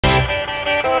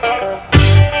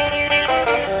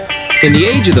In the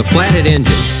age of the flathead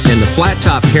engine and the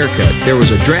flat-top haircut, there was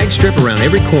a drag strip around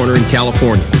every corner in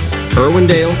California.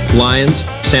 Irwindale, Lyons,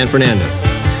 San Fernando.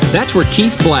 That's where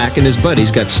Keith Black and his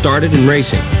buddies got started in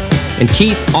racing. And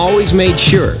Keith always made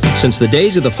sure, since the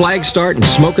days of the flag start and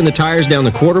smoking the tires down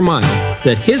the quarter mile,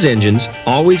 that his engines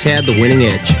always had the winning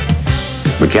edge.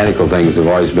 Mechanical things have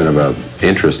always been of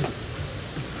interest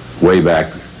way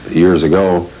back years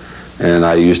ago, and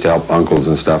I used to help uncles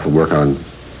and stuff work on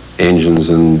engines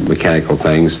and mechanical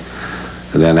things.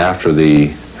 And then after the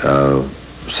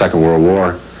Second World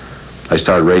War, I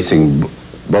started racing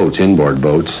boats, inboard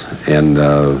boats, and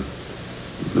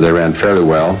they ran fairly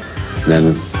well. And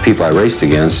then people I raced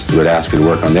against would ask me to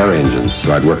work on their engines.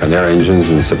 So I'd work on their engines,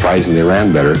 and surprisingly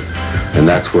ran better, and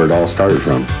that's where it all started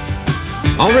from.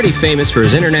 Already famous for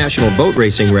his international boat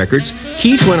racing records,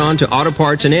 Keith went on to Auto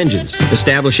Parts and Engines,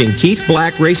 establishing Keith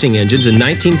Black Racing Engines in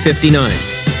 1959.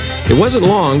 It wasn't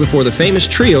long before the famous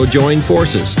trio joined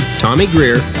forces: Tommy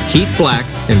Greer, Keith Black,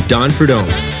 and Don Prudhomme.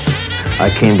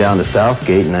 I came down to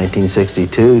Southgate in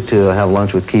 1962 to have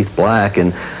lunch with Keith Black,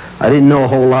 and I didn't know a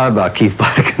whole lot about Keith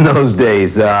Black in those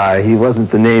days. He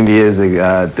wasn't the name he is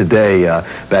today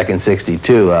back in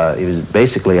 '62. He was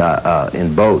basically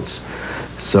in boats.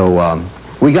 So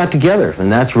we got together,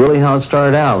 and that's really how it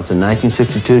started out. It was in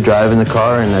 1962, driving the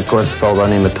car, and of course a fellow by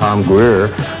the name of Tom Greer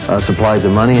supplied the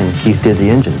money, and Keith did the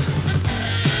engines.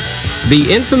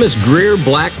 The infamous Greer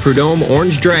Black Prudhomme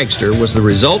Orange Dragster was the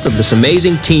result of this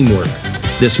amazing teamwork.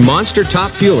 This monster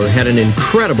top fueler had an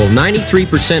incredible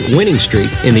 93% winning streak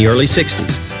in the early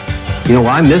 60s. You know,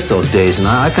 I miss those days, and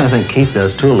I kind of think Keith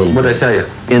does too a little bit. What did I tell you?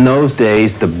 In those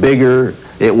days, the bigger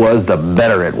it was, the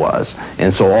better it was.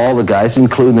 And so all the guys,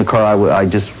 including the car I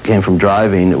just came from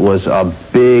driving, it was a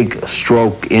big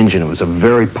stroke engine. It was a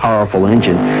very powerful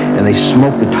engine, and they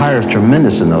smoked the tires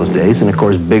tremendous in those days, and of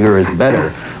course bigger is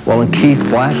better. Well, in Keith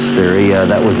Black's theory,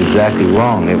 that was exactly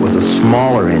wrong. It was a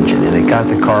smaller engine, and it got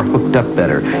the car hooked up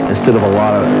better. Instead of a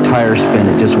lot of tire spin,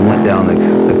 it just went down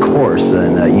the course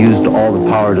and used all the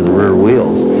power to the rear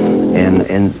wheels.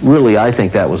 And really, I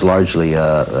think that was largely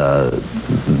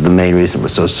the main reason it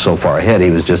was so far ahead. He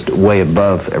was just way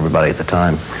above everybody at the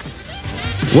time.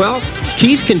 Well,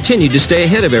 Keith continued to stay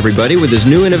ahead of everybody with his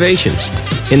new innovations.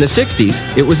 In the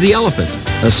 60s, it was the Elephant,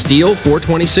 a steel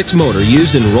 426 motor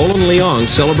used in Roland Leong's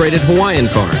celebrated Hawaiian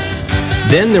car.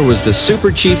 Then there was the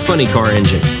Super Chief Funny Car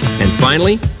engine, and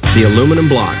finally, the aluminum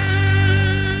block.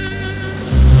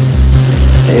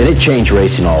 And it changed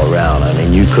racing all around. I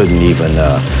mean, you couldn't even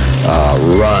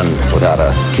run without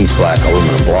a Keith Black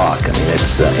aluminum block. I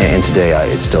mean, and today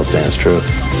it still stands true.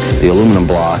 The aluminum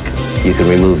block, you can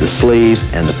remove the sleeve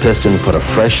and the piston, put a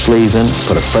fresh sleeve in,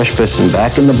 put a fresh piston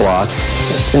back in the block,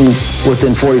 and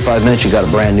within 45 minutes you got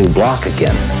a brand new block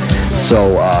again.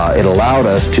 So it allowed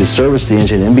us to service the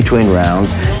engine in between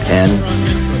rounds, and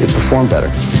it performed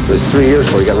better. It was 3 years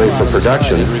before we got ready for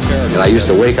production, and I used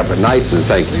to wake up at nights and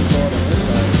think,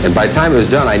 and by the time it was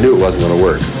done, I knew it wasn't going to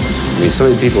work. I mean, so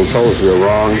many people told us we were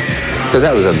wrong, because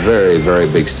that was a very, very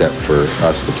big step for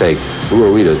us to take. Who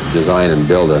are we to design and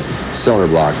build a cylinder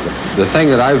block? The thing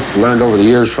that I've learned over the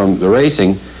years from the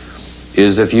racing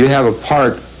is if you have a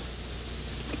part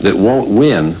that won't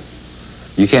win,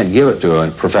 you can't give it to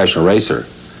a professional racer.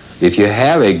 If you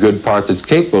have a good part that's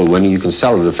capable of winning, you can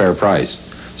sell it at a fair price.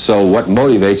 So what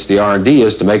motivates the R&D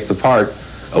is to make the part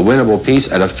a winnable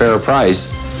piece at a fair price,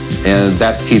 and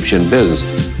that keeps you in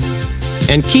business.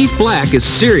 And Keith Black is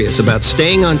serious about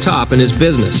staying on top in his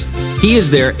business. He is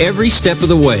there every step of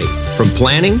the way, from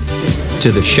planning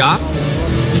to the shop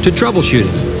to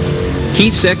troubleshooting.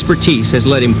 Keith's expertise has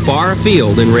led him far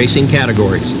afield in racing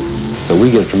categories. So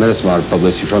we get a tremendous amount of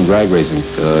publicity from drag racing.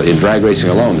 In drag racing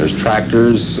alone, there's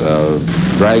tractors,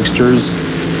 dragsters,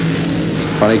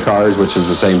 funny cars, which is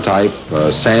the same type,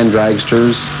 sand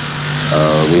dragsters.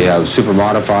 We have super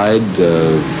modified,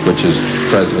 which is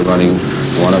presently running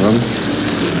one of them.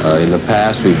 In the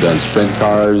past, we've done sprint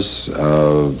cars,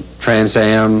 Trans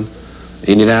Am,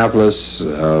 Indianapolis,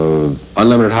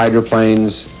 unlimited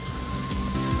hydroplanes.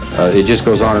 It just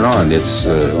goes on and on. It's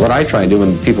what I try and do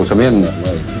when people come in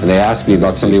and they ask me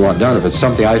about something they want done. If it's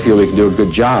something I feel we can do a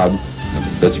good job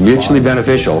that's mutually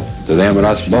beneficial to them and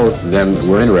us both, then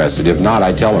we're interested. If not,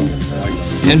 I tell them.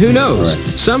 And who knows,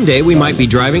 someday we might be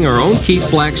driving our own Keith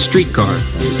Black street car.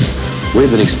 We've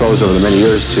been exposed over the many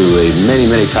years to many,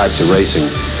 many types of racing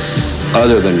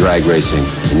other than drag racing.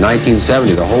 In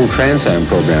 1970, the whole Trans Am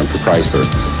program for Chrysler,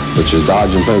 which is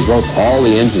Dodge and Plymouth both, all the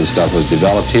engine stuff was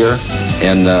developed here.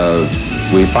 And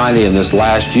we finally, in this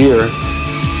last year,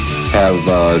 have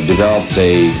developed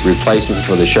a replacement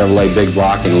for the Chevrolet big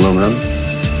block in aluminum.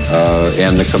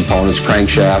 and the components,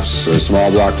 crankshafts,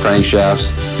 small block crankshafts,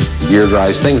 gear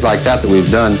drives, things like that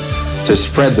we've done to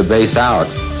spread the base out.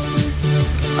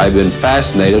 I've been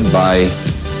fascinated by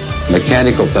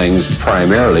mechanical things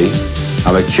primarily.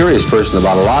 I'm a curious person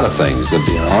about a lot of things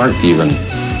that aren't even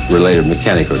related to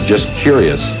mechanical, just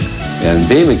curious. And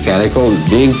being mechanical,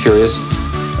 being curious,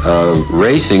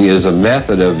 racing is a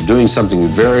method of doing something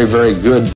very, very good.